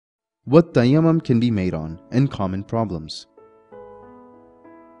what tayammum can be made on, and common problems.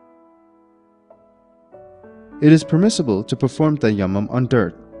 It is permissible to perform tayammum on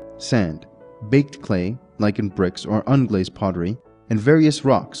dirt, sand, baked clay like in bricks or unglazed pottery, and various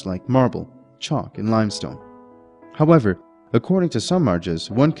rocks like marble, chalk, and limestone. However, according to some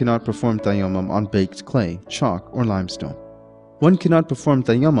marjas, one cannot perform tayammum on baked clay, chalk, or limestone. One cannot perform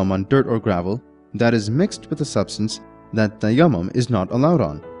tayammum on dirt or gravel that is mixed with a substance that tayammum is not allowed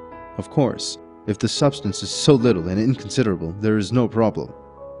on. Of course, if the substance is so little and inconsiderable, there is no problem.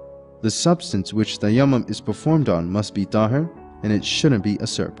 The substance which tayammum is performed on must be tahir, and it shouldn't be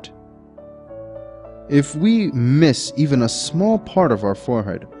usurped. If we miss even a small part of our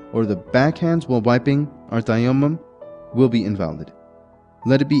forehead or the backhands while wiping, our tayammum will be invalid.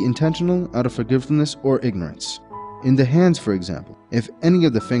 Let it be intentional, out of forgetfulness or ignorance. In the hands, for example, if any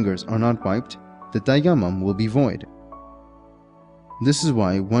of the fingers are not wiped, the tayammum will be void. This is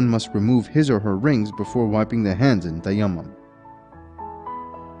why one must remove his or her rings before wiping the hands in tayammum.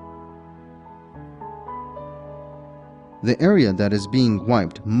 The area that is being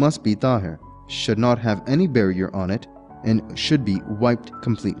wiped must be tahir, should not have any barrier on it, and should be wiped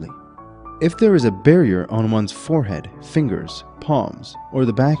completely. If there is a barrier on one's forehead, fingers, palms, or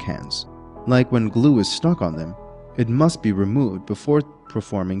the backhands, like when glue is stuck on them, it must be removed before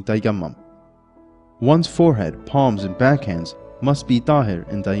performing tayammum. One's forehead, palms, and backhands must be tahir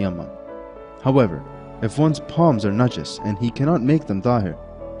in tayammum. However, if one's palms are najis and he cannot make them tahir,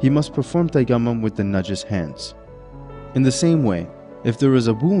 he must perform tayammum with the najis hands. In the same way, if there is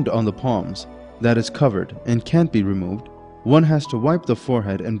a wound on the palms that is covered and can't be removed, one has to wipe the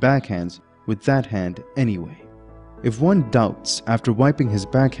forehead and backhands with that hand anyway. If one doubts after wiping his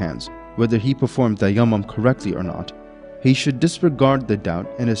backhands whether he performed tayammum correctly or not, he should disregard the doubt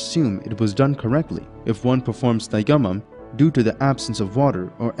and assume it was done correctly. If one performs tayammum due to the absence of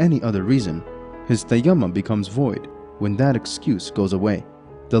water or any other reason, his tayammum becomes void when that excuse goes away.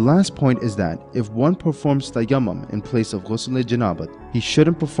 The last point is that if one performs tayammum in place of ghusl-e-janabat, he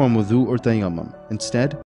shouldn't perform wudu or tayammum. Instead,